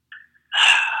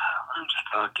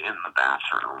stuck in the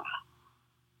bathroom,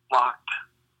 locked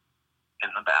in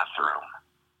the bathroom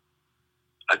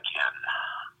again.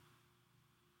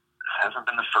 This hasn't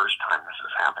been the first time this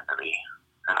has happened to me,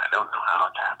 and I don't know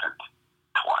how it's happened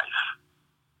twice.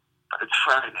 But it's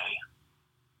Friday.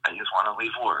 I just want to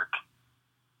leave work,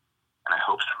 and I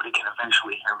hope somebody can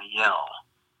eventually hear me yell,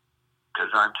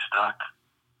 because I'm stuck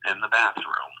in the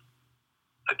bathroom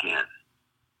again.